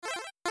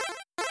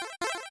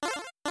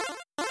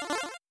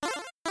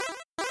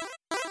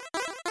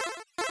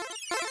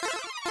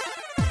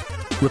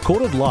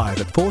recorded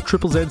live at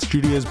 4ZZZ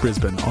Studios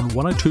Brisbane on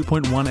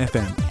 102.1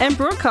 FM. And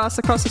broadcast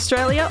across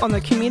Australia on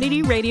the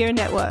Community Radio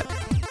Network.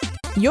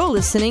 You're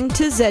listening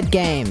to Zed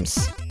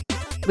Games.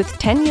 With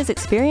 10 years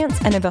experience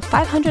and over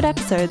 500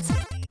 episodes,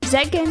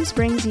 Zed Games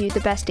brings you the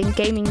best in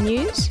gaming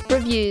news,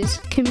 reviews,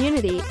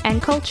 community and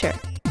culture.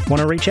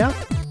 Want to reach out?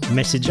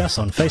 Message us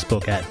on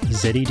Facebook at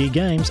ZED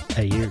Games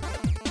AU.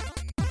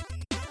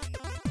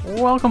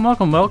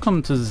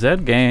 Welcome to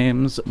Zed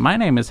Games. My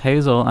name is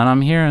Hazel, and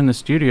I'm here in the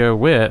studio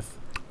with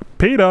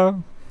Peter,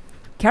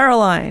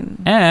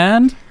 Caroline,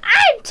 and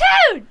I'm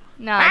Toad!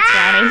 No, it's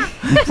Johnny.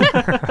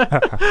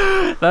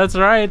 that's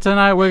right.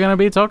 Tonight we're going to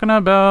be talking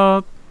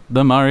about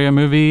the Mario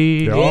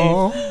movie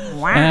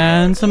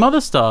and some other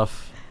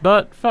stuff.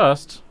 But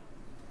first,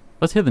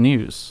 let's hear the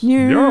news.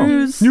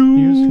 News.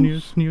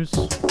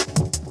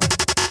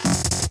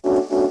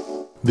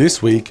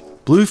 This week,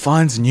 Blue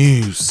finds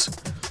news.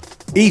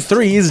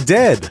 E3 is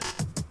dead.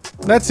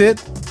 That's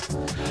it.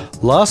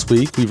 Last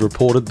week, we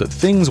reported that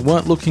things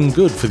weren't looking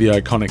good for the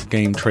iconic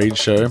game trade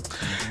show,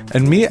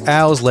 and mere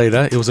hours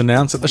later, it was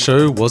announced that the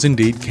show was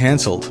indeed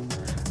cancelled.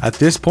 At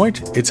this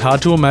point, it's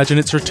hard to imagine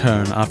its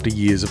return after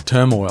years of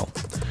turmoil.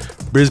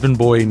 Brisbane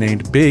boy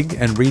named Big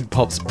and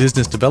ReedPop's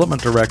business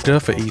development director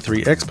for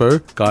E3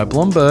 Expo, Guy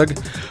Blomberg,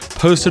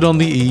 posted on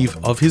the eve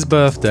of his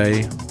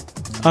birthday,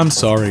 "I'm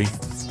sorry,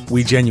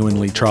 we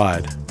genuinely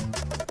tried."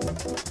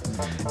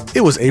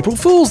 It was April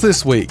Fool's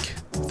this week.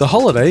 The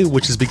holiday,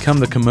 which has become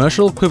the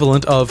commercial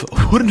equivalent of,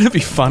 wouldn't it be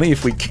funny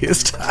if we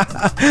kissed?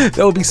 That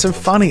would be so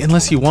funny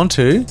unless you want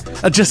to.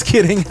 Just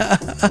kidding.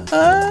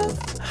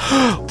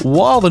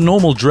 While the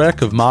normal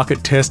dreck of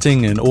market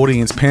testing and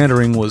audience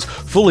pandering was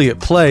fully at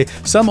play,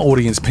 some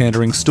audience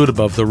pandering stood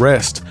above the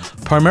rest.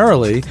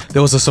 Primarily,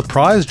 there was a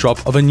surprise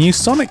drop of a new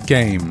Sonic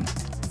game.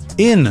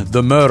 In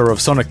The Murder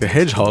of Sonic the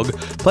Hedgehog,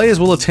 players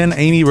will attend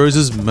Amy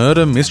Rose's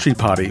murder mystery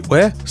party,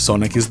 where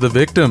Sonic is the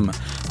victim.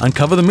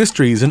 Uncover the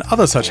mysteries and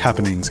other such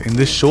happenings in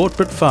this short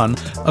but fun,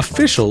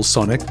 official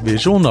Sonic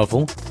visual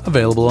novel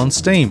available on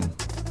Steam.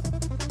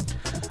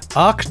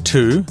 Ark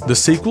 2, the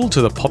sequel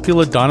to the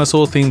popular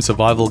dinosaur-themed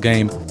survival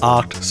game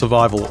Ark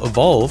Survival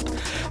Evolved,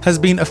 has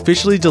been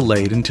officially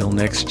delayed until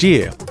next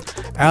year.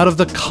 Out of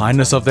the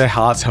kindness of their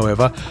hearts,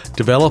 however,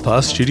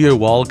 developer Studio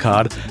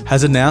Wildcard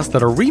has announced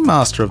that a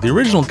remaster of the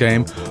original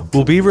game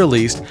will be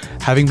released,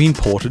 having been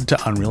ported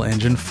to Unreal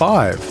Engine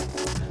 5.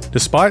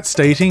 Despite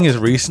stating as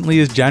recently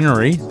as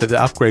January that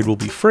the upgrade will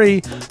be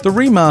free, the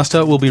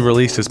remaster will be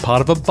released as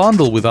part of a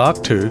bundle with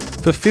Ark 2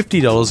 for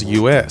 $50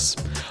 US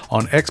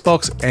on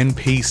Xbox and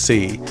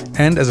PC,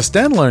 and as a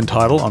standalone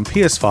title on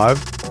PS5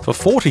 for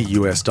 $40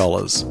 US.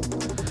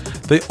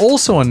 They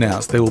also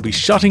announced they will be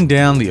shutting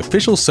down the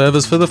official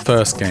servers for the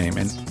first game,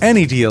 and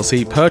any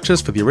DLC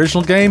purchased for the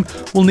original game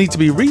will need to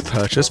be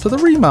repurchased for the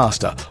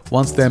remaster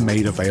once they're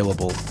made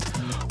available.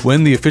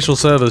 When the official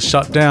servers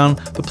shut down,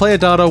 the player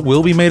data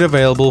will be made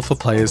available for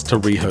players to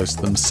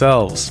rehost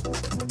themselves.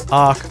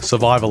 Ark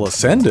Survival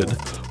Ascended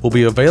will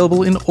be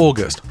available in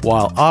August,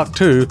 while Ark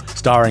 2,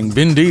 starring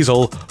Vin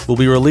Diesel, will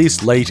be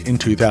released late in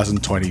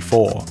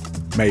 2024.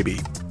 Maybe.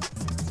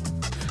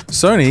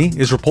 Sony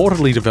is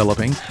reportedly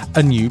developing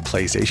a new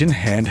PlayStation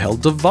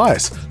handheld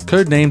device,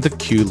 codenamed the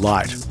Q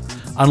Lite.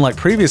 Unlike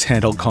previous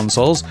handheld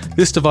consoles,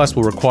 this device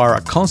will require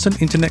a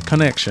constant internet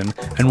connection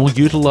and will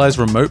utilize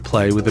remote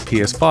play with the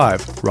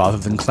PS5 rather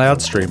than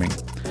cloud streaming.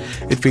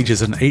 It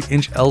features an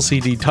 8-inch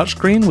LCD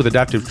touchscreen with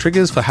adaptive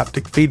triggers for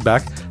haptic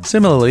feedback,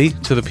 similarly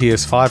to the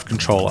PS5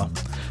 controller.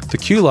 The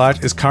Q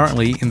Lite is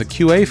currently in the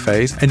QA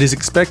phase and is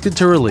expected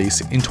to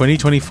release in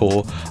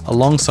 2024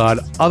 alongside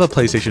other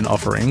PlayStation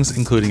offerings,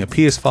 including a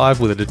PS5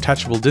 with a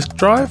detachable disc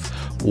drive,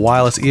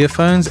 wireless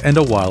earphones, and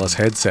a wireless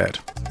headset.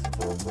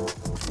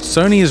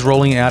 Sony is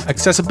rolling out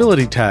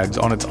accessibility tags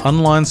on its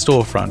online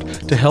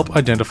storefront to help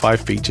identify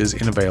features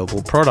in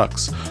available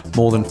products.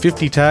 More than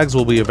 50 tags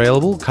will be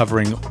available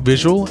covering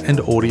visual and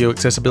audio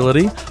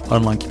accessibility,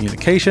 online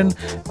communication,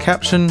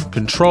 caption,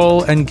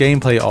 control, and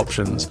gameplay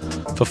options.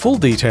 For full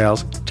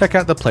details, check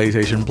out the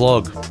PlayStation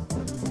blog.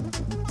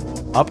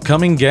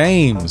 Upcoming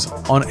games.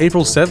 On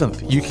April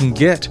 7th, you can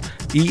get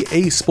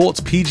EA Sports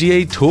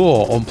PGA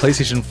Tour on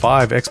PlayStation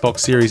 5, Xbox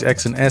Series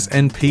X and S,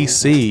 and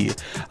PC,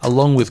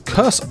 along with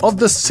Curse of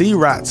the Sea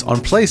Rats on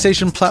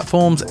PlayStation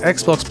platforms,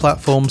 Xbox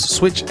platforms,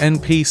 Switch, and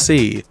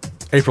PC.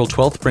 April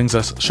 12th brings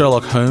us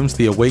Sherlock Holmes: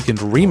 The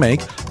Awakened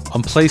remake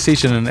on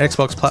PlayStation and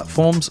Xbox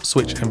platforms,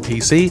 Switch, and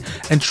PC,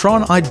 and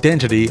Tron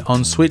Identity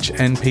on Switch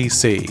and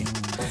PC.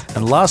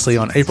 And lastly,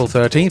 on April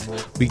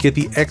 13th, we get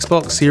the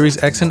Xbox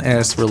Series X and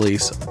S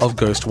release of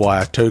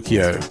Ghostwire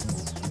Tokyo.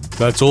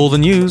 That's all the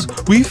news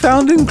we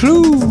found in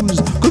clues.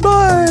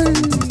 Goodbye!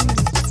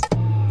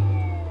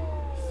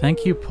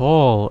 Thank you,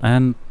 Paul.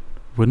 And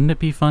wouldn't it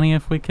be funny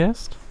if we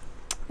kissed?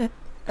 Just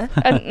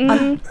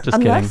kidding.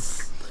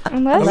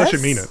 Unless you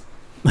mean it.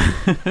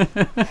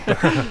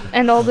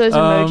 And all those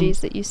emojis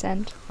that you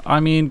send.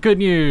 I mean, good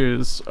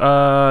news.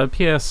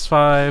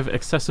 PS5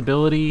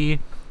 accessibility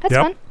That's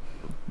fun.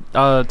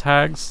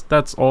 tags.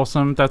 That's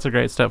awesome. That's a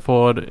great step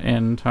forward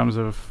in terms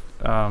of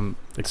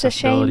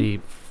accessibility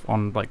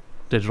on like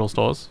digital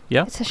stores.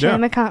 Yeah? It's a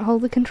shame I can't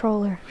hold the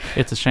controller.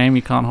 It's a shame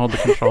you can't hold the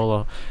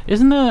controller.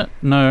 Isn't it?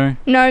 No.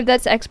 No,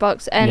 that's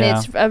Xbox, and Yeah.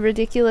 it's a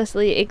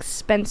ridiculously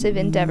expensive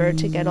endeavor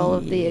to get all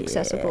of the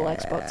accessible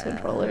Xbox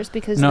controllers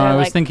because No, they're I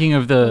was like thinking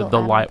of the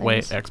little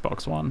lightweight things.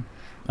 Xbox one.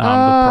 The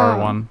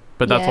Pro one.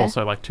 But that's yeah.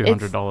 also like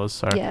 $200,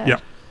 so... yeah.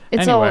 Yep.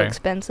 It's all Anyway.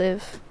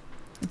 expensive.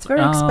 It's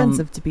very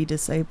expensive to be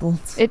disabled.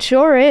 It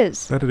sure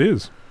is. That it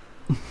is.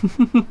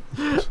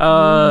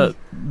 The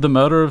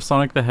murder of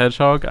Sonic the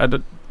Hedgehog,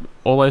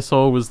 all I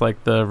saw was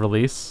like the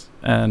release,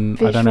 and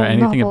I don't know Visual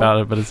anything novel.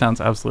 about it, but it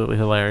sounds absolutely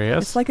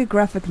hilarious. It's like a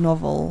graphic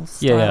novel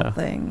style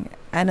thing,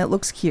 and it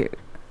looks cute.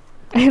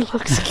 It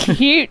looks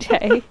cute,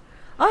 hey?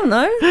 I don't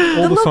know.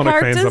 All the little Sonic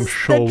fans, I'm characters,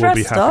 sure, they're will be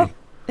dressed happy. up.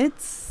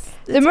 It's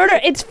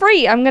It's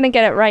free. I'm gonna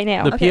get it right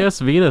now. the PS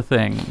Vita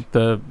thing,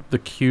 the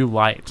Q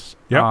Lite.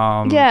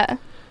 Yep. Yeah.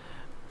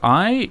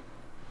 I'm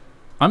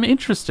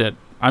interested.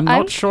 I'm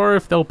not sure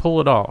if they'll pull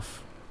it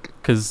off,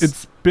 because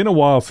It's been a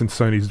while since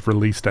Sony's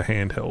released a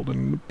handheld,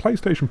 and the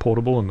PlayStation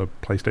Portable and the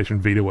PlayStation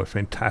Vita were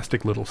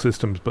fantastic little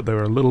systems, but they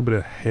were a little bit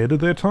ahead of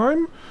their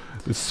time.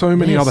 There's so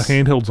many other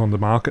handhelds on the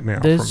market now.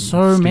 There's from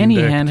so Steam many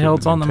Deck to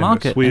handhelds on the Nintendo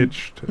market,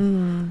 Switch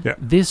to,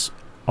 this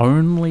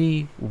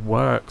only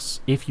works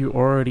if you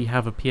already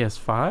have a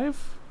PS5,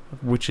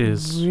 which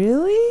is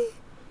really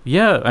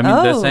I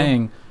mean they're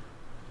saying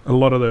a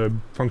lot of the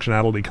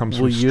functionality comes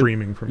from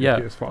streaming from your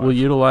PS5. Will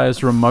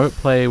utilize remote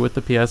play with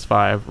the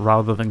PS5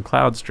 rather than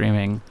cloud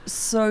streaming.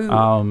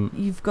 So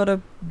you've got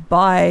to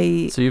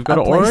buy. So you've got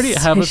to already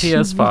have a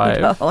PlayStation PS5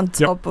 Vita on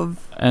top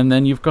of, and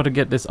then you've got to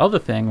get this other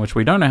thing, which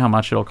we don't know how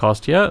much it'll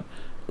cost yet.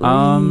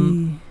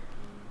 And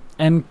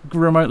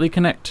remotely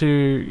connect to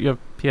your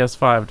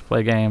PS5 to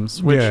play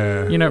games, which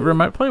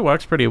remote play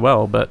works pretty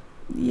well, but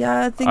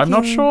I'm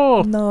not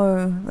sure.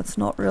 No, that's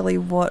not really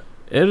what.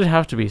 It would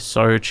have to be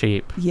so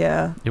cheap.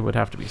 Yeah. It would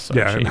have to be so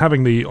cheap. Yeah, and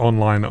having the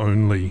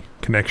online-only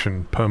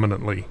connection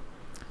permanently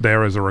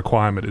there as a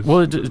requirement is... Well,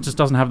 it just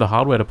doesn't have the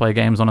hardware to play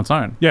games on its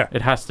own. Yeah.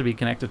 It has to be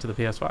connected to the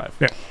PS5.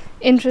 Yeah.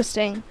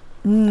 Interesting.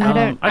 I can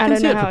don't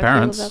see know it how for I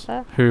parents feel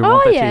about that. who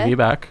want their TV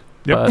back,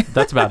 but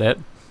that's about it.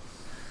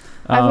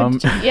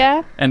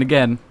 Yeah. And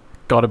again,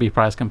 got to be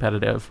price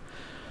competitive.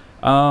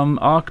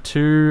 Arc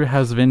 2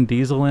 has Vin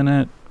Diesel in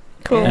it.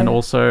 Cool. And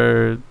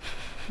also...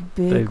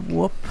 Big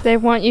whoop. They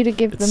want you to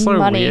give them so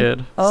money.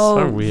 Weird. Oh,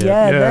 so weird.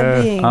 yeah,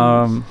 they're being...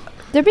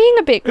 they're being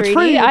a bit greedy.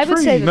 Free, I would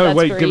say that that's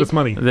greedy. give us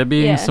money. There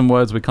being some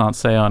words we can't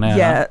say on air.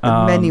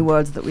 Yeah, many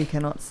words that we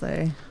cannot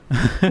say.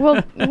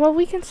 well,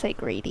 we can say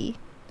greedy.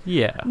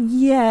 Yeah.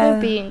 Yeah.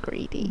 They're being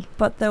greedy.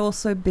 But they're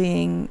also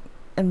being,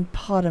 and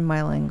pardon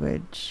my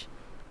language,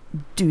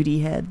 duty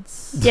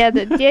heads. Yeah,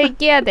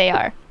 they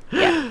are.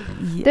 Yeah.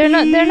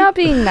 They're not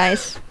being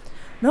nice.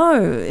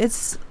 No,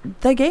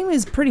 their game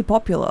is pretty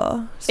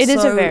popular. It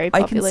is a very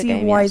popular I can see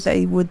game, why yes.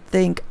 they would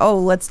think, oh,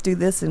 let's do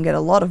this and get a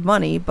lot of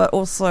money, but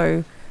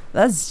also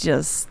that's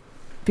just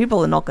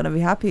people are not going to be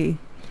happy.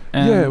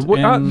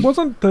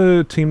 Wasn't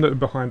the team that were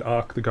behind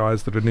Ark the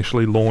guys that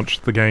initially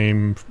launched the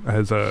game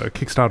as a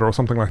Kickstarter or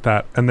something like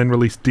that, and then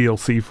released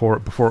DLC for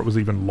it before it was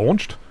even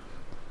launched?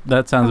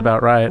 That sounds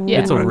about right. Yeah.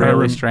 It's a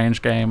really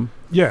strange game.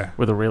 Yeah.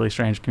 With a really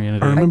strange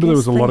community. I remember there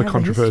was a guess lot they of have a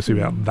controversy history.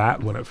 about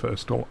that when it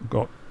first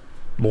got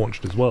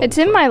launched as well. It's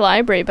in my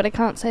library, but I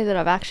can't say that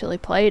I've actually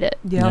played it.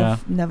 Yeah,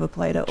 I've never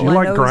played it. Do you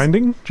like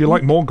grinding? Do you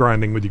like more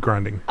grinding with your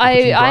grinding?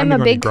 I'm a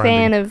big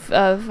fan of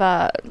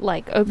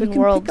like open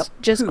world,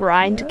 just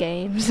grind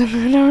games. I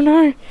don't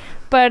know.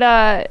 But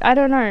I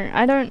don't know.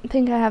 I don't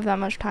think I have that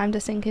much time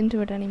to sink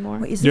into it anymore.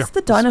 Wait, is this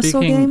the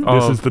dinosaur game?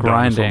 This is the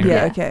grinding. dinosaur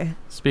Yeah, game. okay.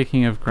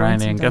 Speaking of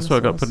grinding, guess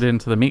what got put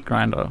into the meat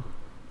grinder?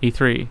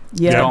 E3.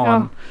 Yeah. It's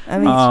gone. I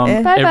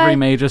mean, every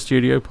major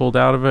studio pulled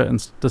out of it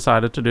and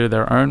decided to do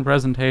their own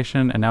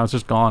presentation, and now it's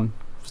just gone.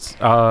 It's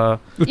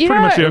pretty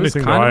much the only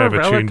thing that I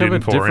ever tuned in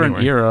for different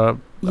anyway. era.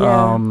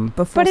 Yeah,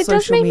 before but it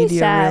does social make me media,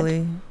 sad.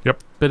 really.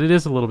 Yep. But it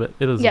is a little bit.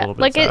 It is a little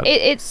bit like sad.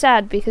 it's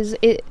sad because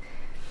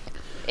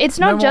it's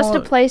not just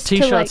a place to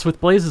T-shirts like with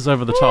blazers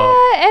over the top.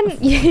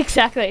 Yeah,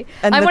 exactly.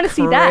 And I the want to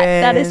see that.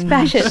 That is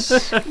cringe.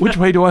 fashion. Which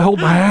way do I hold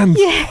my hands?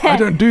 Yeah. I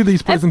don't do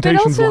these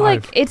presentations but also,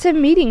 live. like, it's a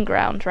meeting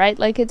ground, right?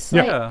 Like, it's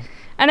like... Yeah.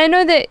 And I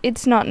know that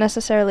it's not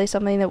necessarily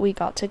something that we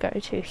got to go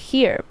to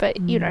here, but,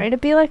 you know,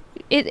 it'd be like...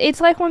 It's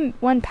like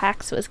when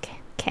PAX was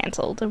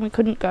cancelled and we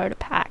couldn't go to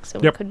PAX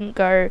and we couldn't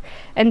go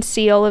and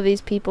see all of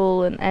these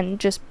people and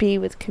just be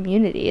with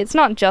community. It's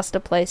not just a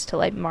place to,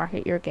 like,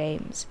 market your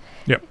games.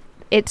 Yep.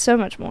 It's so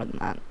much more than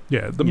that.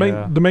 Yeah, the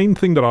main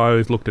thing that I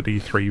always looked at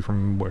E3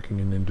 from working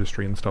in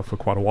industry and stuff for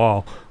quite a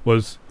while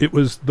was it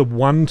was the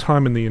one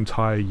time in the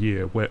entire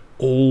year where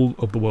all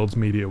of the world's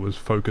media was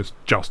focused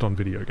just on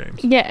video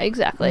games. Yeah,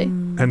 exactly.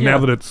 And now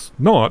that it's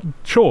not,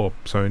 sure,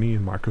 Sony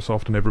and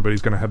Microsoft and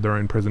everybody's going to have their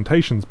own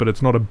presentations, but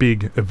it's not a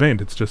big event.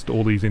 It's just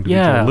all these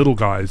individual little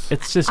guys.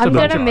 It's just I'm a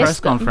bunch gonna of miss press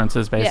them.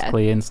 conferences,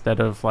 basically,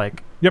 instead of,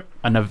 like,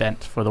 an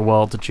event for the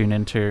world to tune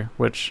into,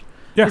 which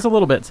is a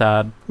little bit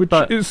sad. Which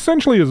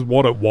essentially is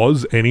what it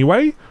was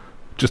anyway.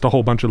 Just a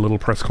whole bunch of little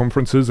press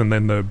conferences and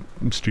then the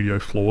studio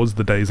floors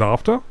the days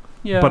after.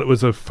 Yeah. But it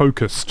was a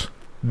focused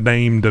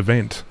named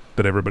event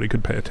that everybody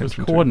could pay It was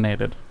attention to.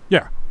 coordinated.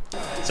 Yeah.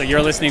 So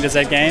you're listening to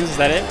Zed Games, is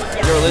that it?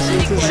 You're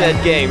listening to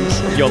Zed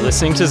Games. You're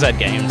listening to Zed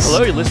Games.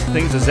 Hello, you're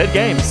listening to Zed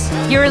Games.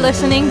 You're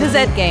listening to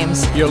Zed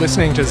Games. You're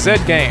listening to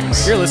Zed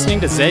Games. You're listening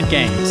to Zed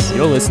Games.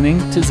 You're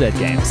listening to Zed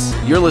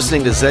Games. You're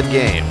listening to Zed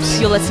Games.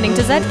 You're listening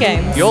to Zed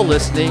Games. You're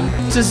listening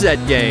to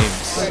Zed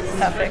Games.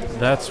 Perfect.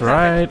 That's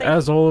right.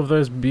 As all of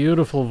those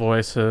beautiful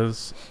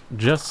voices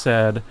just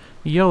said,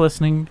 you're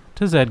listening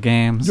to Zed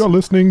Games. You're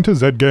listening to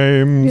Zed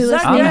Games. You're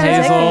I'm listening to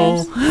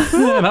Zed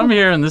Hazel, and I'm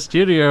here in the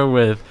studio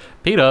with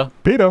Peter,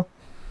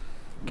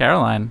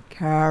 Caroline,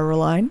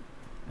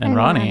 and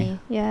Ronnie.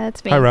 Yeah,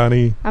 it's me. Hi,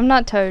 Ronnie. I'm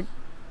not Toad.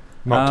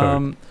 Not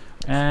Toad.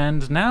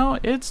 And now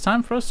it's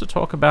time for us to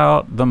talk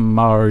about the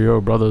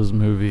Mario Brothers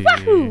movie.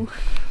 Wahoo!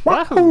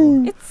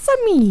 Wahoo! It's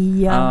a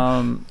me.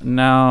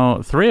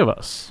 Now, 3 of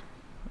us,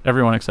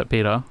 everyone except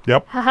Peter,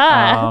 Yep.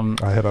 Haha.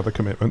 I had other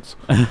commitments.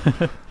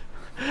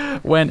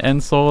 went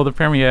and saw the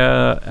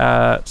premiere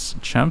at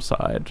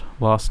Chermside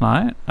last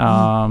night,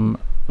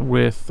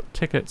 with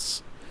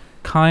tickets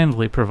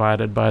kindly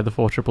provided by the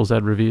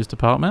 4ZZZ Reviews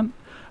department.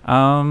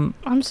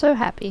 I'm so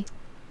happy.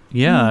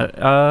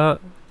 Yeah.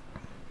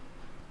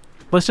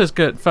 Let's just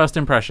get first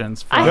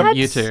impressions from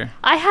you two.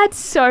 I had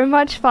so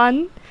much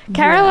fun.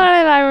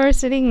 Caroline and I were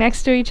sitting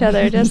next to each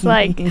other, just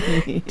I don't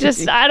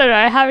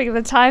know, having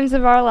the times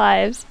of our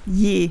lives.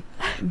 Yeah,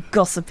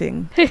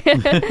 gossiping.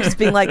 Just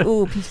being like,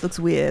 ooh, Peach looks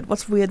weird.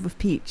 What's weird with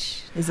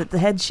Peach? Is it the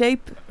head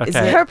shape? Is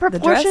Okay. it Her the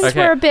proportions dress?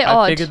 were a bit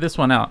odd. I figured this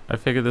one out.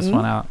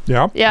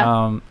 Yeah.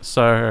 Yeah.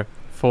 So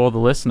for the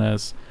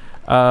listeners,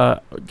 a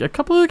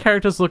couple of the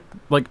characters look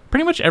like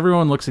pretty much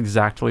everyone looks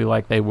exactly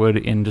like they would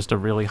in just a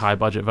really high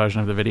budget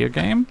version of the video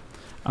game.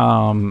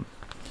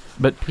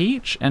 But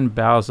Peach and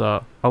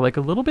Bowser are like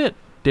a little bit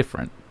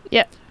different.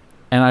 Yeah.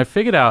 And I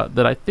figured out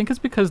that I think it's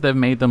because they've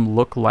made them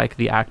look like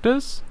the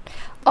actors.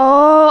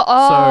 Oh.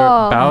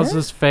 So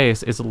Bowser's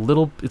face is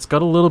it's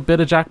got a little bit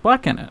of Jack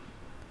Black in it.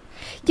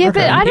 Yeah, Okay.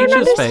 but I don't Peach's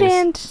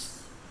understand.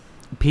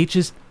 Peach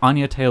is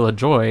Anya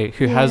Taylor-Joy,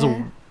 who has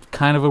a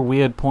kind of a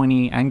weird,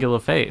 pointy, angular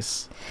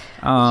face.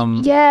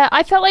 Yeah,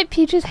 I felt like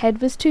Peach's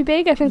head was too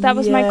big. I think that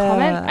was my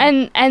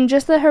comment. And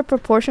just that her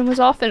proportion was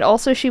off, and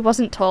also she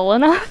wasn't tall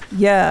enough.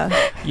 Yeah.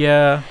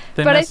 Yeah.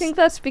 But I think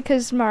that's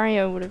because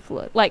Mario would have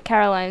looked, like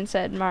Caroline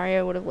said,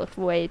 Mario would have looked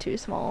way too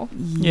small.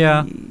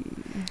 Yeah.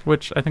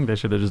 Which I think they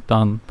should have just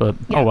done, but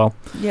oh well.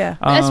 Yeah.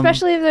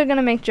 Especially if they're going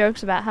to make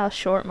jokes about how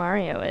short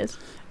Mario is.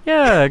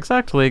 Yeah,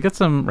 exactly. Get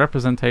some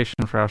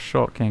representation for our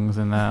short kings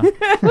in there.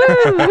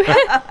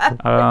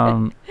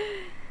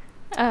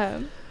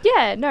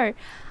 Yeah, no.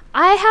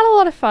 I had a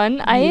lot of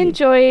fun. I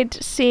enjoyed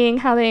seeing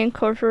how they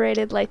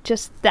incorporated like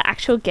just the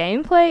actual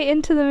gameplay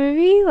into the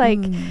movie, like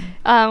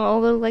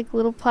all the like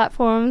little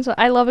platforms.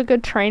 I love a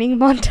good training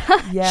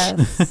montage.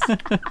 Yes.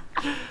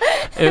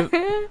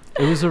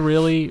 It was a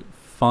really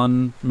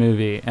fun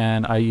movie,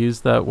 and I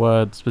use that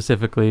word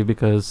specifically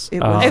because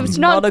It was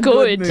not a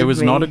good It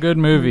was not a good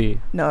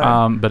movie.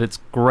 No. But it's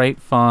great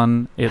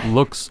fun. It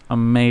looks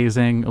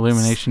amazing.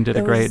 Illumination did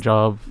a great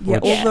job. Yeah,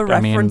 which, all the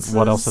references.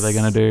 what else are they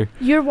going to do?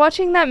 You're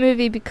watching that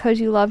movie because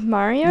you love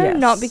Mario,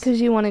 not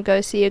because you want to go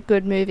see a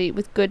good movie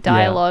with good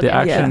dialogue. The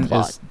and action good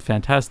plot. is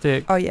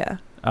fantastic. Oh yeah.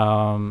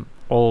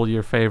 All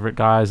your favorite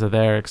guys are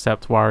there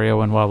except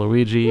Wario and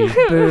Waluigi.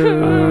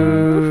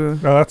 Boo.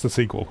 Oh, that's a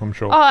sequel, I'm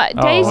sure.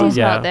 Daisy's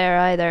not there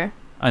either.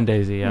 And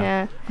Daisy,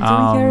 yeah. Do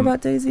we care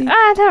about Daisy?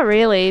 Not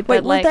really.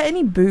 But Wait, like, was there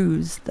any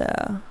booze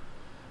there?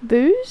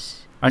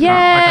 Booze? I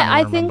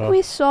can't think remember.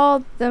 we saw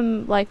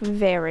them like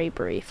very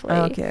briefly.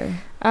 Okay.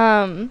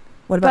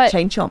 What about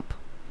Chain Chomp?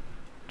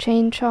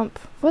 Chain Chomp.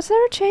 Was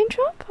there a Chain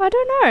Chomp? I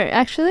don't know.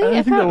 Actually,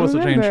 I think can't there was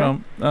remember. a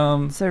Chain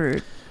Chomp. So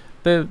rude.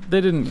 They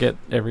didn't get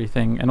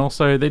everything, and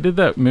also they did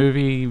that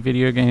movie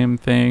video game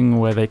thing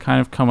where they kind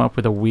of come up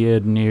with a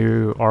weird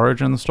new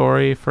origin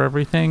story for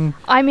everything.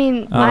 I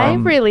mean, I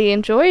really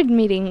enjoyed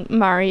meeting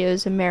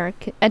Mario's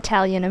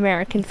Italian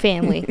American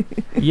family.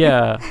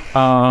 Yeah,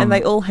 and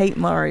they all hate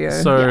Mario.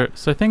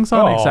 So things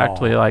aren't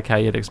exactly like how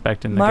you'd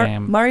expect in the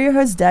game. Mario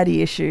has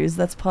daddy issues.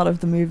 That's part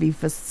of the movie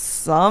for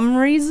some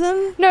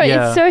reason. No,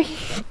 it's so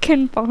he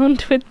can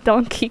bond with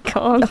Donkey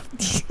Kong.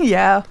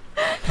 Yeah.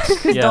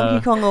 Because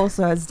Donkey Kong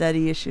also has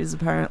daddy issues,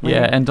 apparently.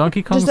 Yeah, and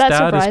Donkey Kong's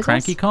dad is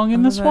Cranky Kong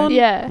in this one.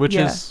 Yeah. Which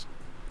is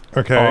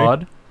okay.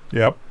 Odd.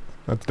 Yep.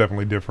 That's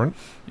definitely different.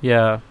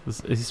 Yeah.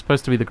 He's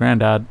supposed to be the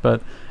granddad,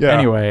 but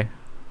anyway.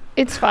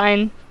 It's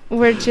fine.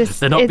 We're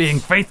just... They're not being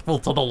faithful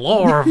to the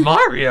lore of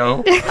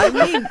Mario. I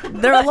mean,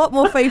 they're a lot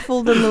more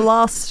faithful than the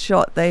last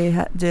shot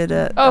they did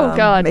at...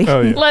 God.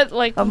 We're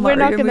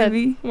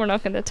We're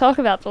not gonna talk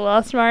about the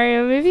last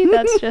Mario movie.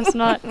 That's just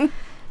not...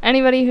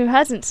 Anybody who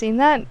hasn't seen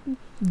that,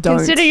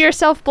 consider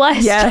yourself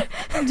blessed. Yeah,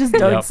 just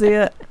don't see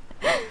it.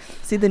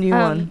 See the new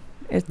one.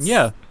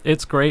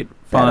 It's great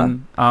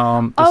fun.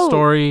 The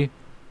story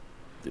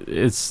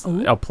is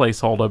a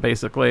placeholder,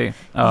 basically.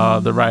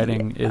 The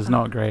writing is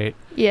not great.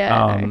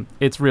 Yeah.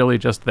 It's really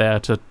just there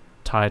to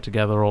tie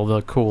together all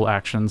the cool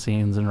action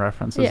scenes and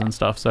references and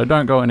stuff. So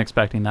don't go in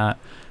expecting that.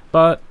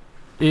 But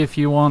if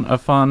you want a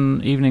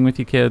fun evening with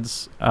your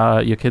kids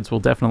will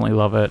definitely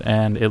love it,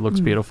 and it looks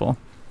beautiful.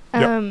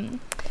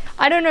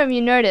 I don't know if you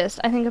noticed,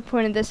 I think I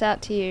pointed this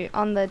out to you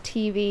on the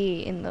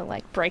TV in the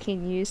like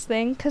breaking news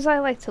thing, because I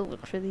like to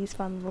look for these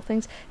fun little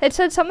things. It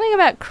said something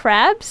about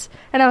crabs,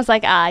 and I was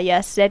like,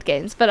 yes, Zed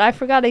Games, but I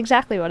forgot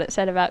exactly what it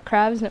said about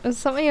crabs, and it was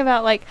something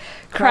about like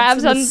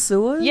crabs in the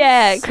sewers?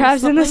 Yeah,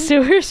 crabs in the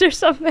sewers or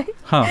something.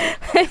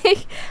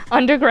 Like,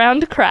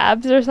 underground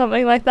crabs or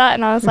something like that,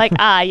 and I was like,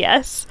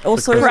 yes.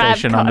 Also, crab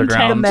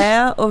the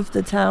mayor of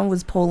the town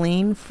was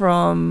Pauline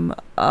from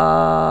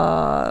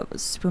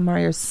Super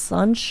Mario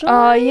Sunshine.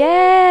 Oh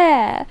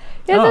yeah,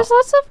 there's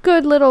lots of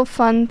good little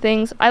fun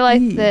things. I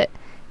like that,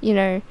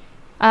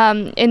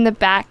 in the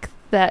back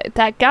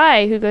that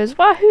guy who goes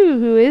wahoo,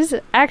 who is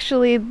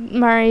actually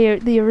Mario,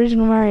 the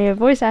original Mario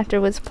voice actor,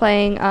 was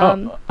playing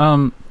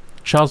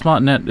Charles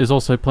Martinet is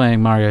also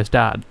playing Mario's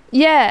dad.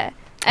 Yeah,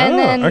 and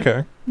then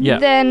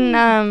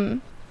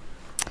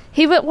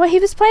he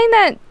was playing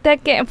that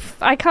game.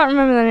 I can't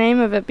remember the name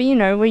of it, but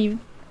where you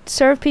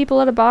serve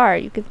people at a bar,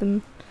 you give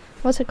them,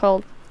 what's it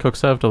called? Cook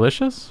Serve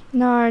Delicious?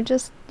 No,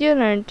 just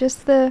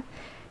the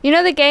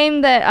the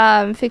game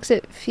that Fix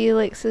It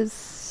Felix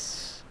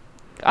is.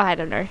 I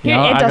don't know. No,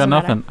 I got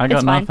nothing. I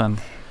got nothing.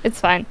 It's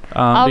fine.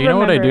 Do you know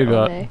what I do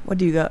got? What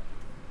do you got?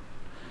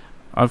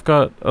 I've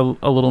got a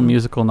little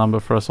musical number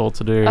for us all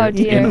to do. Oh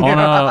dear. In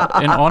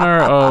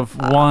honor of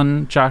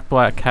one Jack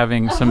Black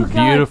having some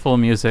beautiful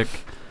music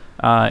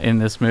in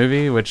this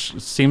movie,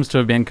 which seems to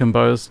have been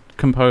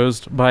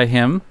composed by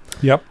him.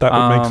 Yep, that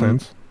would make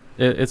sense.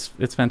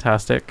 It's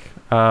fantastic.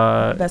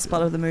 Best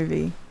part of the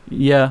movie.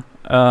 Yeah.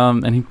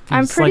 And he's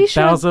like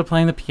sure Bowser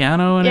playing the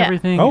piano and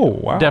everything. Oh,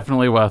 wow.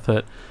 Definitely worth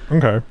it.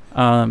 Okay.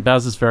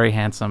 Bowser's very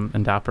handsome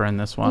and dapper in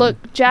this one.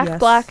 Look, Jack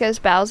Black as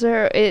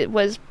Bowser, it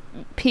was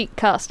peak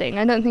casting.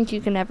 I don't think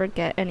you can ever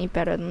get any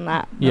better than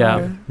that.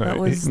 Yeah. That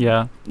was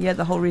the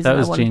whole reason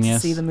I wanted to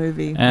see the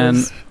movie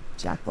was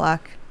Jack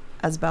Black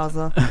as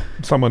Bowser.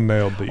 Someone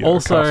nailed the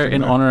also casting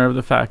in there. honor of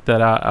the fact that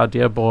our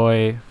dear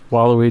boy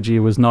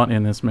Waluigi was not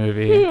in this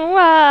movie.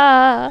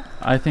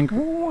 I think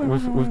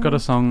we've got a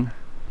song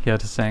here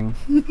to sing.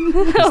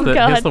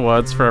 Here's the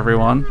words for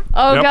everyone.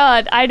 Oh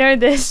God, I know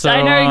this. So,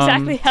 I know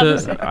exactly how to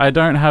sing. I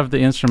don't have the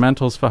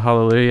instrumentals for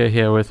Hallelujah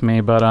here with me,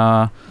 but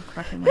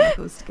cracking my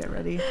knuckles to get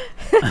ready.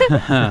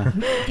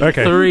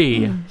 Okay.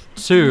 3,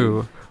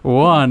 2,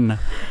 1.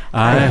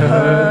 I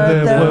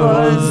heard there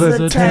was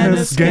a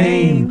tennis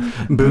game.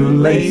 Boo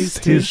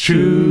laced his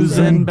shoes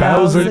and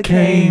Bowser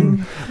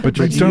came. But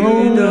you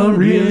don't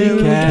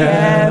really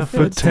care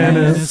for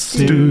tennis,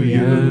 do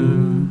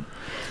you?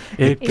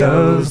 It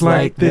goes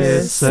like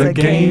this, a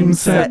game,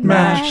 set,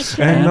 match.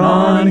 And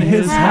on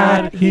his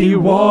hat he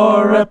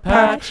wore a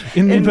patch.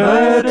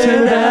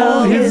 Inverted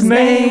L, his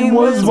name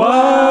was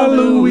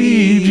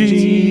Waluigi.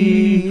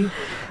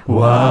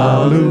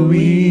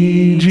 Waluigi.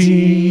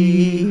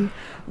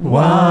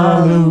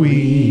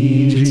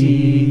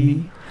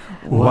 Waluigi.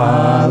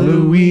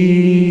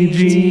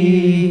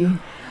 Waluigi.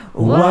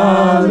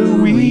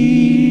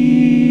 Waluigi.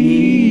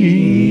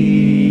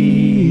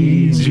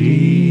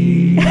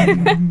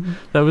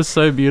 That was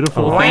so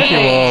beautiful. Thank you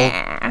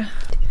all.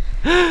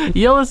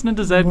 You're listening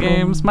to Zed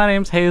Games. My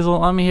name's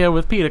Hazel. I'm here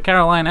with Peter,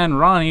 Caroline, and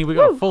Ronnie. We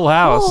got a full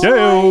house.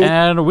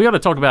 And we got to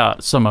talk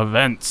about some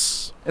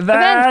events.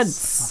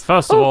 Events!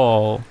 First of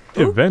all,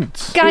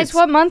 events. Guys,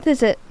 what month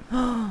is it?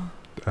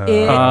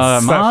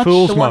 It's March?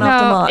 Fool's the one Month.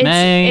 after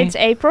March. It's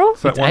April.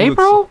 It's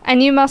April?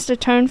 And you must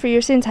atone for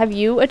your sins. Have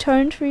you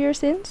atoned for your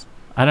sins?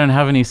 I don't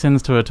have any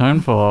sins to atone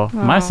for.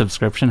 My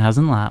subscription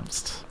hasn't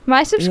lapsed.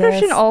 My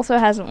subscription also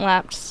hasn't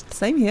lapsed.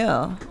 Same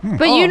here.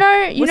 But you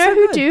know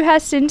who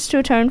has sins to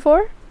atone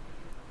for?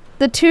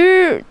 The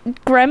 2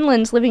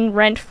 gremlins living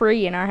rent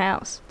free in our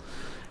house.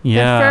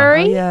 Yeah. They're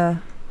furry. Yeah.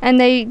 And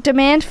they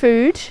demand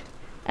food,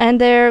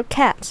 and they're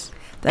cats.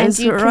 That's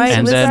you right.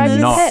 And then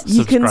not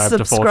You can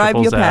subscribe subscribe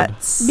to your 4ZZZ.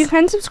 pets. You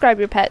can subscribe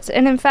your pets,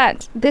 and in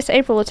fact, this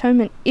April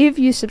Atonement, if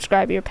you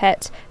subscribe your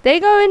pets, they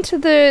go into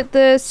the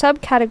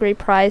subcategory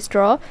prize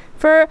draw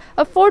for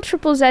a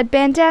 4ZZZ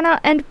bandana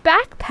and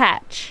back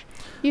patch.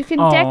 You can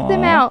deck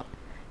them out.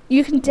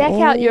 You can deck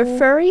out your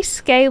furry,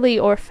 scaly,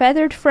 or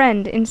feathered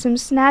friend in some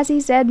snazzy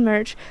Zed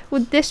merch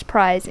with this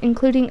prize,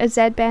 including a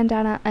Zed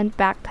bandana and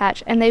back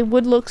patch, and they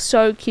would look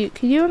so cute.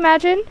 Can you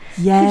imagine?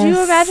 Yes. Could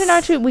you imagine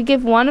our 2? We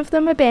give one of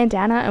them a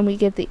bandana, and we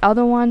give the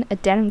other one a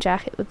denim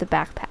jacket with the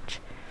back patch.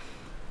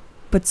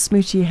 But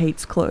Smoochie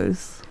hates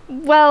clothes.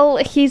 Well,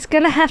 he's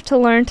going to have to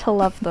learn to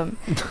love them.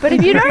 But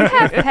if you don't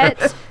have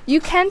pets,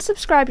 you can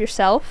subscribe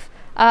yourself.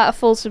 A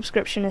full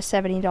subscription is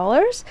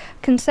 $70.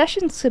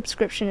 Concession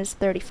subscription is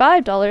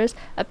 $35.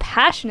 A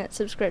passionate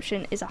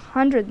subscription is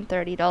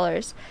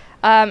 $130.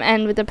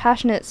 And with the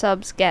passionate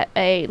subs, get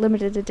a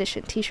limited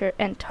edition T-shirt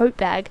and tote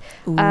bag.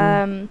 Ooh,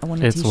 I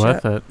want a It's t-shirt.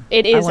 worth it.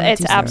 It is. I want a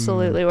It's t-shirt.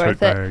 absolutely worth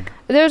Tote it. bag.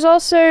 There's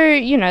also,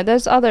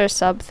 there's other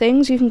sub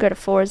things. You can go to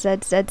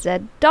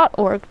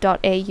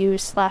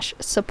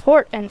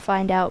 4zzz.org.au/support and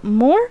find out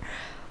more.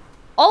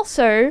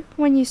 Also,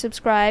 when you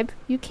subscribe,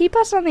 you keep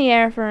us on the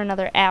air for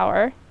another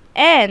hour,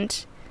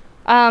 and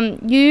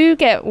You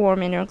get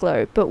warm inner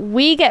glow, but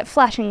we get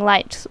flashing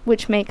lights,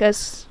 which make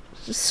us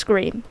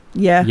scream.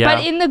 Yeah.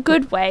 But in the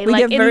good way, We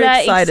like get in very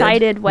the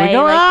excited. way. We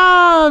go,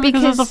 like,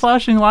 because there's a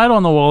flashing light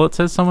on the wall. It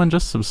says someone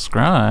just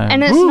subscribed.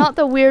 and it's not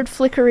the weird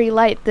flickery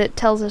light that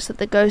tells us that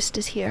the ghost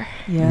is here.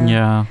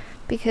 Yeah.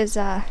 Because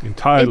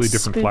entirely it's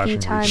different spooky flashing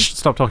time. Shh,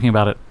 stop talking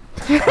about it.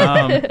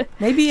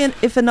 Maybe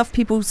if enough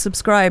people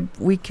subscribe,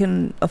 we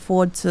can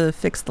afford to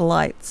fix the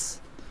lights.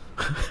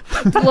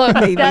 Look,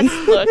 Maybe.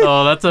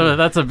 Oh, that's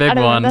a big I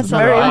don't know, one. that's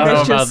very I don't know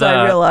ambitious, about I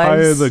that. realize.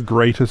 Hire the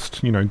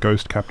greatest,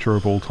 ghost capture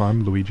of all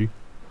time, Luigi.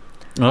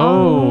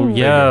 Oh,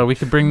 yeah, we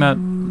could bring that.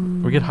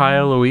 We could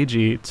hire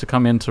Luigi to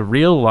come into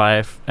real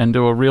life and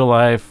do a real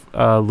life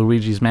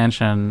Luigi's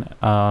Mansion,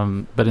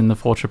 but in the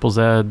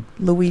 4ZZZ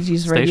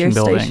Luigi's station radio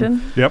building.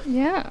 station. Yep.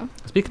 Yeah.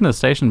 Speaking of the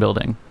station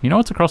building, you know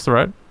what's across the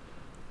road?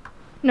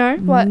 No?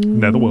 What?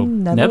 Netherworld.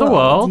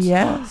 Netherworld?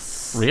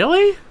 Yes.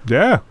 Really?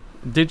 Yeah.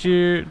 Did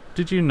you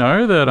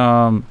know that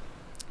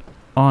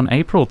on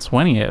April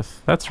 20th,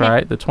 that's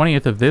right, the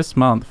 20th of this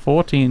month,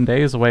 14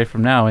 days away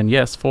from now, and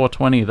yes,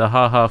 420, the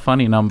haha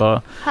funny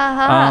number.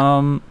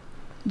 Haha.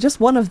 Just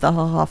one of the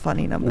haha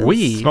funny numbers.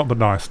 It's not the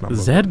nice number.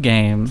 Zed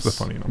Games It's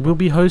the funny number. will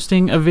be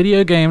hosting a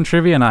video game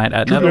trivia night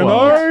at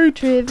Netherworld.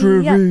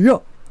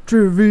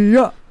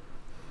 Trivia.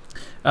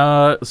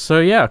 So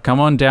yeah, come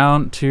on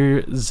down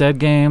to Zed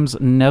Games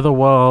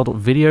Netherworld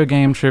Video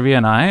Game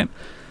Trivia Night,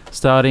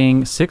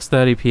 starting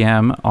 6:30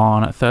 p.m.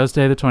 on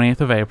Thursday, the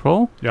 20th of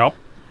April. Yep.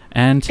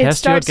 And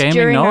test your starts gaming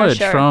during our knowledge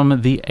show.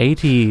 from the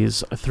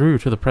 80s through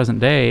to the present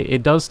day.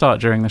 It does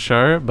start during the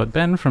show, but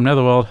Ben from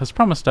Netherworld has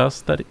promised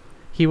us that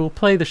he will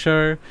play the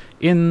show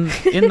in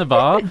the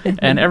bar,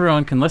 and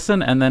everyone can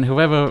listen, and then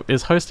whoever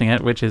is hosting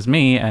it, which is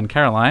me and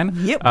Caroline,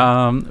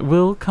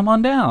 will come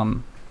on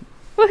down.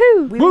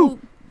 Woohoo! We will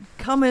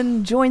come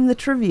and join the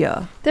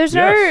trivia. There's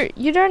Yes.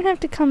 you don't have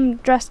to come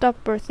dressed up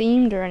or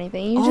themed or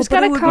anything. You Oh, just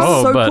but it gotta would be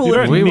come. so but cool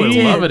if we you would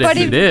did. love it But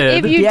if you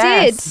did. if you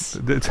Yes.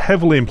 It's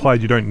heavily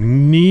implied you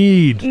don't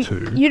need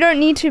to. you don't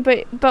need to,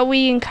 but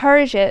we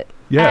encourage it.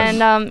 Yes.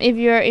 And if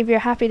you're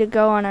happy to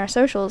go on our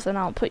socials, then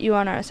I'll put you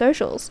on our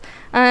socials.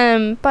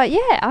 But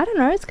yeah, I don't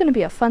know. It's gonna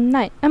be a fun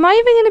night. Am I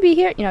even gonna be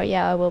here?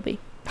 Yeah, I will be.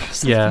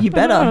 Yeah. You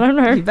better. I don't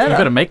know. You better. You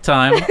better make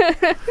time.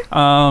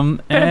 And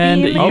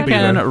be in you there.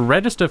 can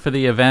register for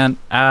the event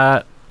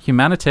at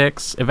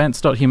Humanitix,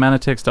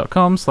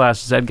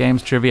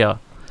 events.humanitix.com/ZGamesTrivia.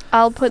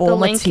 I'll put the Form a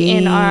link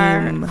in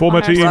our team. Form a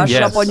on our team. Brush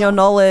Yes. up on your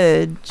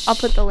knowledge. I'll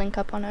put the link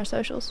up on our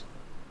socials.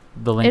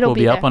 The link It'll will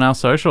be be up there. on our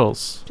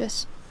socials.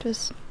 Just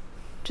That's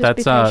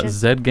be patient.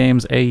 Zed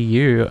Games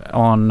AU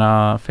on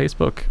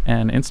Facebook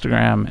and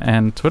Instagram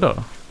and Twitter.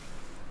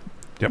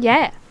 Yep.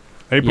 Yeah,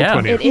 April Yeah.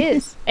 20th. it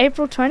is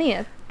April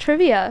 20th.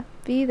 Trivia,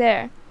 be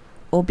there.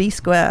 Or be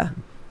square.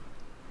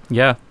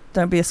 Yeah,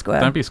 Don't be a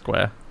square. don't be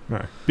square.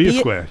 No. Be a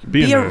square.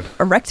 Be a nerd.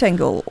 a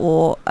rectangle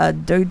or a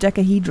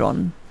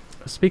dodecahedron.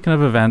 Speaking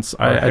of events,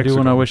 I do want to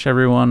hexagon. wish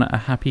everyone a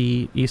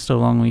happy Easter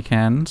long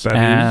weekend That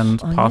and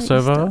is. Oh, yeah,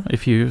 Passover Easter.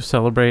 if you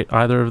celebrate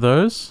either of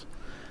those.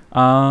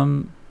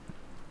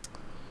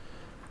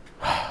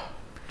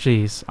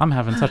 Geez, I'm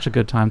having such a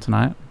good time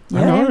tonight. I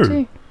Yeah. know.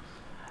 Too.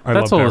 I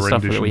That's loved all our the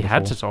stuff that rendition we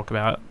had before. to talk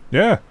about.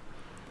 Yeah.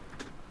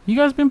 You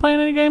guys been playing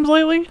any games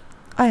lately?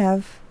 I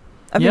have.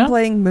 I've Yeah? been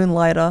playing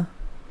Moonlighter.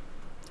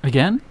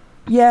 Again?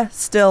 Yeah,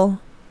 still.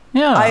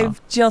 Yeah.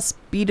 I've just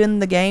beaten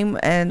the game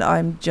and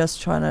I'm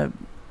just trying to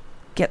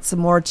get some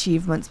more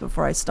achievements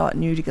before I start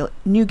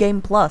New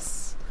Game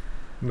Plus.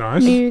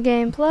 Nice. New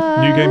Game Plus.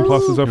 New Game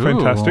Pluses are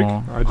fantastic.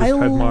 Ooh. I just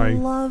had my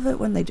love it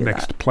when they do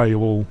next that.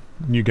 playable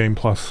New Game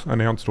Plus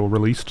announced or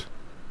released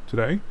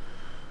today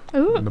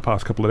Ooh. in the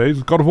past couple of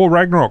days. God of War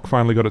Ragnarok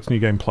finally got its New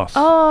Game Plus.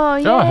 Oh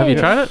yeah. Oh, have you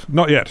tried it?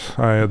 Not yet.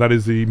 That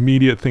is the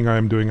immediate thing I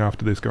am doing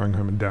after this, going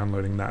home and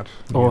downloading that.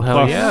 Oh, New hell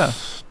Plus, yeah.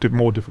 Did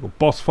more difficult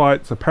boss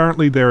fights.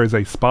 Apparently there is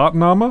a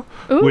Spartan armor,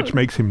 Ooh. which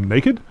makes him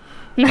naked.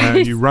 Nice.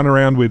 And you run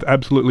around with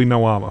absolutely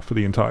no armor for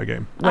the entire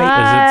game. Wait, Is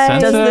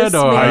it Does censored this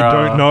or? mean- I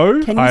don't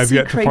know. Can you I have see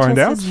yet to find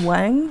out. Kratos'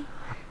 wang?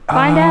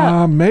 Find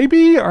out.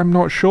 Maybe, I'm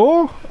not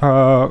sure.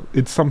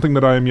 It's something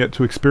that I am yet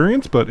to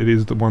experience, but it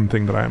is the one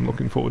thing that I am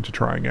looking forward to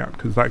trying out,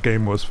 because that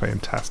game was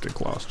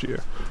fantastic last year.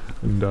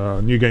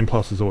 And New Game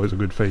Plus is always a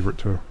good favourite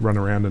to run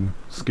around and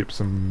skip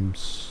some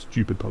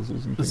stupid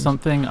puzzles and things.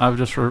 Something I've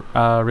just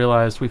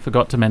realized we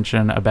forgot to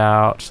mention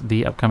about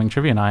the upcoming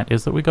trivia night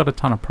is that we got a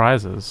ton of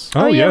prizes.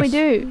 Oh yeah, yes. we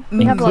do.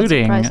 We have lots of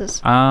including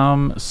prizes.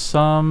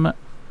 some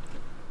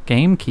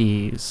game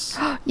keys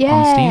Yeah.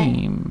 on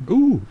Steam.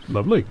 Ooh,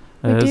 lovely.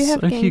 We do There's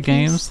have a game few keys.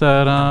 games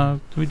that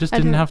we just I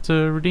didn't do. have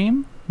to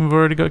redeem. We've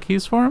already got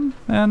keys for them,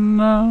 and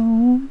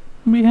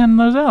we'll be handing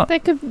those out.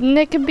 That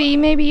could be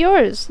maybe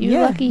yours. You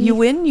yeah, lucky. you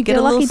win. You get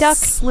you're a little lucky duck.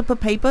 slip of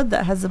paper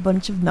that has a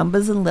bunch of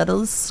numbers and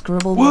letters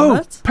scribbled Whoa! on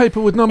it.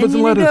 Paper with numbers and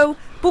you letters. go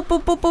boop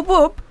boop boop boop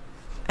boop,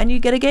 and you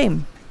get a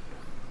game.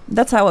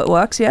 That's how it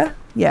works. Yeah,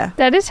 yeah.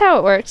 That is how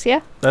it works.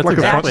 Yeah. That's Like a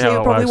exactly Actually, how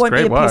it it probably works. won't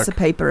Great be a work. piece of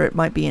paper. It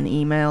might be an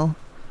email.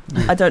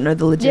 I don't know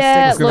the logistics.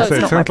 Yeah, I was going to say,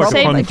 it It's not sounds like my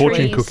a problem. fun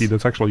fortune trees. cookie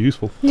that's actually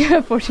useful.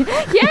 Yeah, fortune.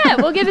 Yeah,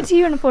 we'll give it to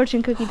you in a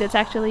fortune cookie that's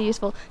actually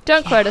useful.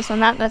 Don't quote us on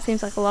that. That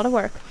seems like a lot of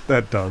work.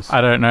 That does.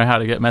 I don't know how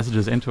to get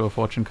messages into a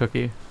fortune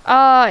cookie.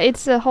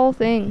 It's a whole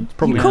thing.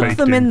 Probably You cook baked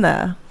them in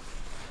there.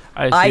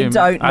 I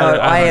don't know.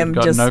 I am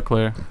got just no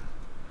clue.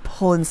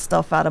 pulling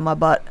stuff out of my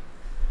butt.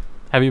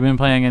 Have you been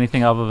playing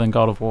anything other than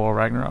God of War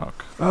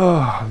Ragnarok?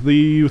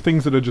 The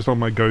things that are just on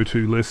my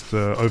go-to list,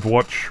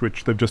 Overwatch,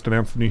 which they've just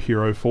announced the new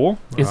hero for.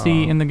 Is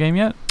he in the game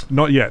yet?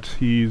 Not yet.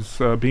 He's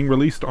being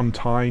released on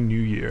Thai New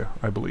Year,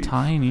 I believe.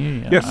 Thai New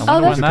Year. Yes. I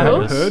wonder that's when that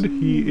cool. I've is. heard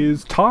he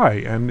is Thai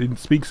and it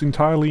speaks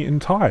entirely in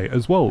Thai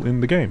as well in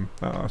the game.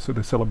 So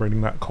they're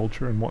celebrating that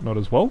culture and whatnot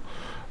as well.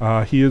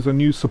 He is a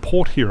new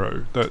support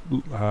hero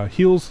that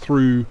heals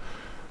through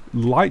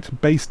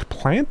light-based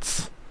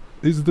plants.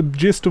 Is the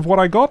gist of what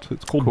I got.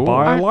 It's called Cool.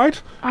 Biolight.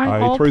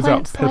 Aren't all He throws out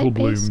plants petal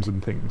light-based? blooms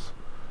and things.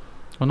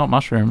 Well, not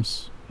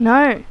mushrooms.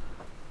 No.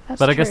 That's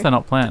But I guess true. they're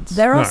not plants.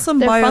 There are No. some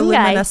They're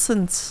fungi.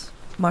 bioluminescent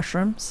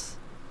mushrooms.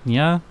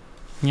 Yeah.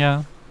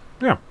 Yeah.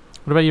 What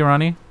about you,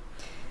 Ronnie?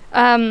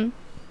 No.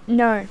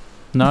 No?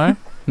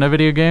 No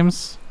video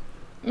games?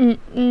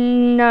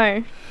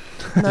 No.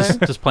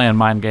 Just playing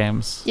mind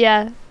games.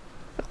 Yeah.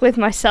 With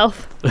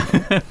myself.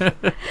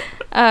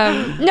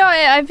 No,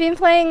 I've been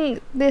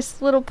playing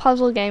this little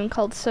puzzle game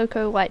called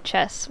Soko White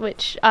Chess,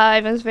 which I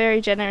was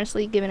very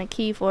generously given a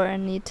key for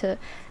and need to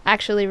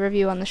actually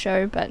review on the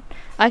show, but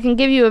I can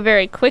give you a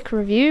very quick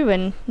review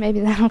and maybe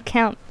that'll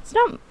count. It's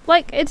not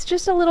it's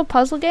just a little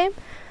puzzle game.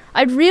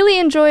 I'd really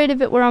enjoy it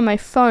if it were on my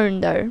phone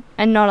though,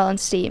 and not on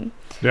Steam.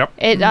 Yep.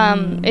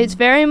 It's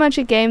very much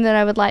a game that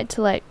I would like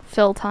to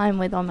fill time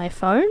with on my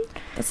phone.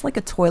 That's like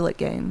a toilet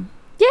game.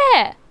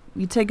 Yeah.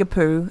 You take a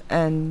poo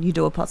and you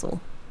do a puzzle.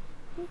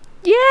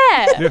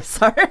 Yeah.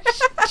 Sorry.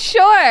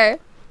 Sure.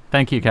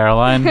 Thank you,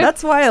 Caroline.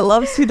 That's why I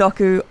love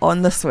Sudoku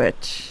on the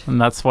Switch.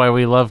 And that's why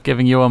we love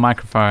giving you a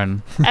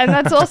microphone. And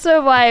that's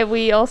also why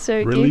we also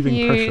give Relieving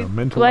you pressure,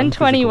 mental and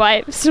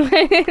 120 physical.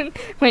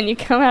 wipes when you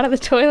come out of the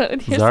toilet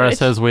with your Zara Switch.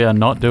 says we are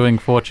not doing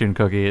fortune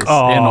cookies in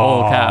Aw.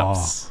 all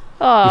caps.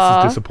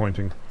 Aw. This is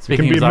disappointing.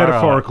 Speaking it can be of a Zara,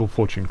 metaphorical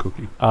fortune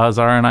cookie.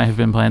 Zara and I have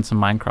been playing some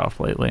Minecraft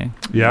lately.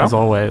 Yeah? As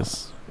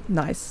always.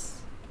 Nice.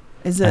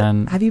 Is it?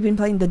 And Have you been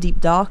playing the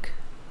Deep Dark?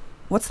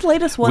 What's the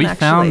latest one? We actually?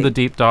 found the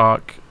Deep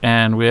Dark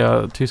and we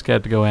are too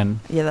scared to go in.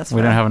 Yeah, that's We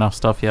fair. don't have enough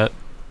stuff yet.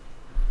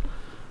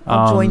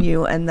 I'll join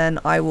you, and then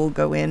I will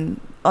go in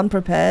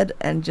unprepared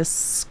and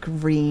just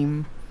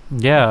scream.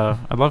 Yeah,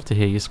 I'd love to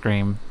hear you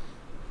scream.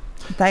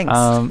 Thanks.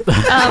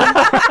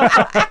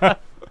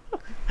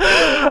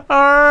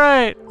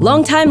 Alright.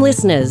 Long-time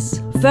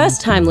listeners,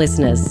 first-time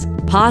listeners,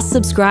 past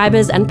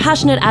subscribers and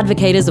passionate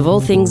advocates of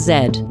all things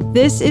Zed.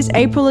 This is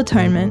April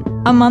Atonement,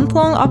 a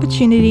month-long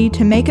opportunity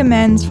to make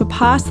amends for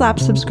past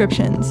lapsed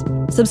subscriptions.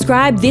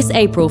 Subscribe this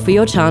April for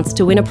your chance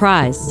to win a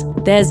prize.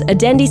 There's a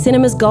Dendy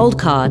Cinemas Gold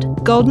Card,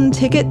 Golden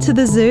Ticket to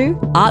the Zoo,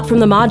 Art from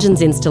the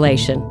Margins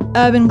installation,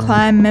 Urban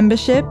Climb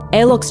membership,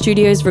 Airlock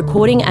Studios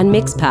recording and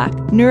mix pack,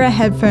 Nura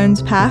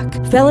Headphones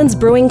pack, Felons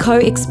Brewing Co.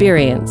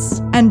 experience,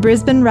 and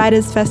Brisbane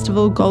Writers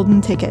Festival Golden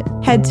Ticket.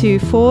 Head to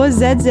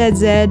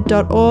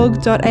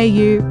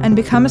 4zzz.org.au and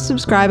become a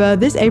subscriber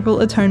this April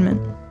Atonement.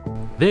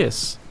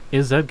 This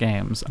is Zed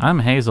Games. I'm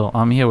Hazel.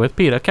 I'm here with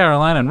Peter,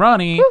 Caroline, and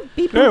Ronnie.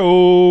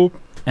 Hello.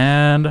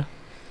 And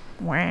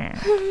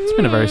it's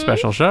been a very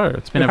special show.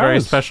 It's been It a very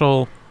has.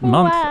 special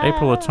month,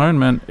 April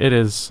Atonement. It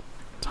is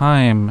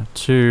time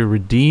to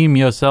redeem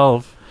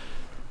yourself,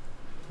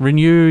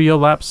 renew your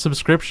lapsed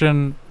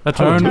subscription,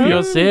 atone for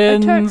your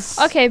sins.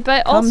 Okay,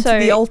 but Come also to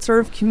the altar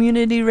of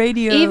community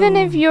radio. even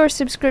if your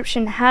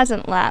subscription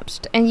hasn't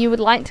lapsed and you would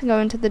like to go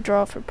into the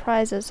draw for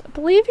prizes, I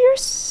believe your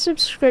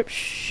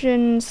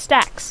subscription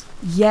stacks.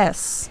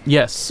 Yes.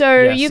 Yes.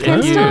 So yes. you can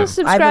If still you-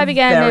 subscribe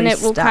again and very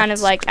it will kind of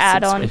stacked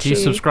add on If to... you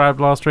subscribed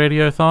last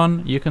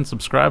Radiothon, you can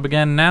subscribe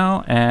again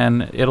now,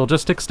 and it'll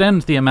just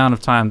extend the amount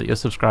of time that you're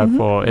subscribed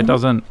for. It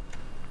doesn't.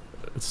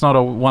 It's not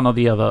a one or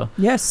the other.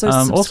 Yes, so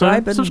also,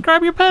 subscribe and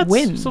subscribe your pets.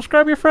 win.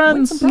 Subscribe your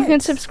friends. You can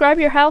subscribe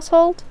your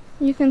household.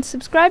 You can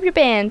subscribe your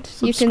band.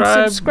 You can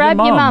Subscribe subscribe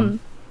your your mum. mum.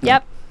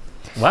 Yep.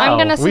 Wow. I'm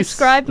going to we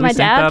subscribe my synced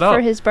dad that up.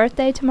 for his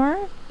birthday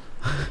tomorrow.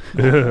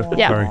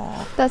 Yeah. Sorry.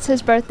 That's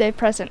his birthday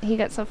present. He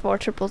gets a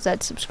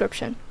 4ZZZ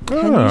subscription.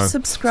 Can Ah, you it's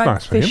subscribe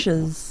nice for him.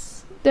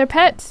 fishes? They're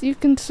pets. You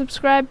can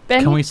subscribe.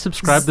 Can we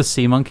subscribe the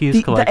sea monkeys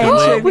the collectively?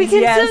 anchovies, we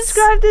can yes.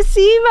 subscribe the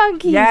sea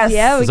monkeys. Yes.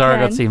 Yeah, we Zara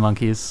can. got sea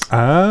monkeys.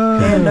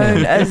 They're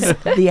known as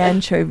the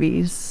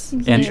anchovies.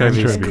 Anchovies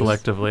Anchovies.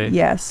 collectively.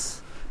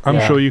 Yes. I'm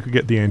Yeah. sure you could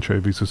get the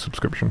anchovies as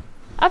subscription.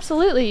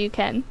 Absolutely, you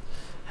can.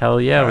 Hell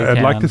yeah, we I'd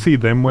can. like to see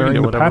them We can wearing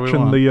do the whatever patch we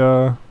and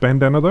the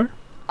bandana though.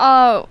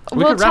 Oh, We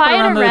we'll could wrap it tie it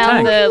around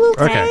around the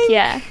the tank. tank.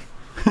 Yeah.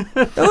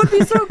 That would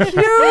be so cute.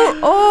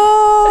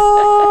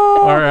 Oh.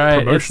 All right,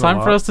 it's Promotional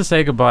time for art. us to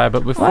say goodbye.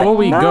 But before What?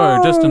 we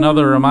go, just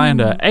another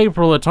reminder: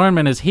 April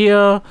Atonement is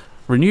here.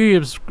 Renew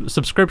your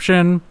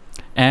subscription,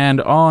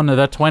 and on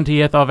the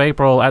 20th of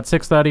April at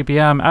 6:30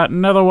 p.m. at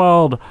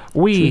Netherworld,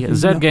 we Trivia,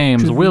 Zed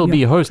Games will be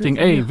trivia, hosting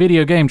a trivia.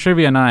 video game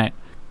trivia night.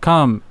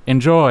 Come,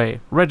 enjoy,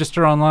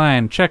 register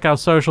online, check our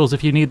socials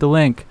if you need the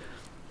link.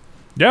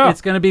 Yeah.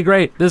 It's going to be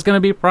great. There's going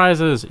to be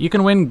prizes. You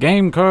can win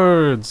game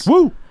codes.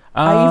 Woo!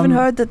 I even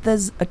heard that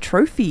there's a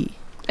trophy.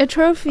 A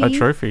trophy. A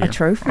trophy. A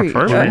trophy. A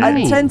trophy.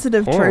 A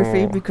tentative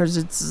trophy Oh. because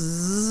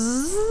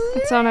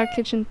it's on our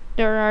kitchen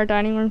or our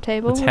dining room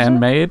table. It's was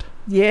handmade.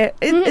 Yeah,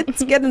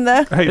 it's getting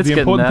there. Hey, It's the getting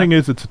important there. thing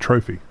is it's a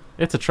trophy.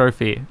 It's a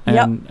trophy.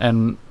 Yep.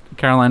 And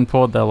Caroline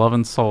poured their love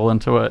and soul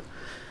into it.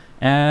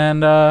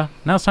 And now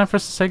it's time for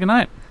us to say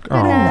goodnight. Good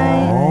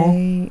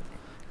night.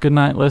 Good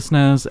night,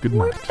 listeners. Good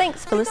night.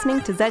 Thanks for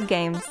listening to Zed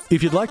Games.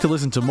 If you'd like to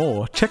listen to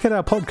more, check out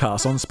our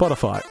podcast on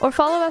Spotify. Or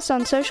follow us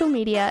on social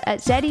media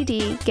at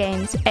ZED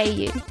Games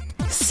AU.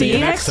 See you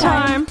next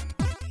time.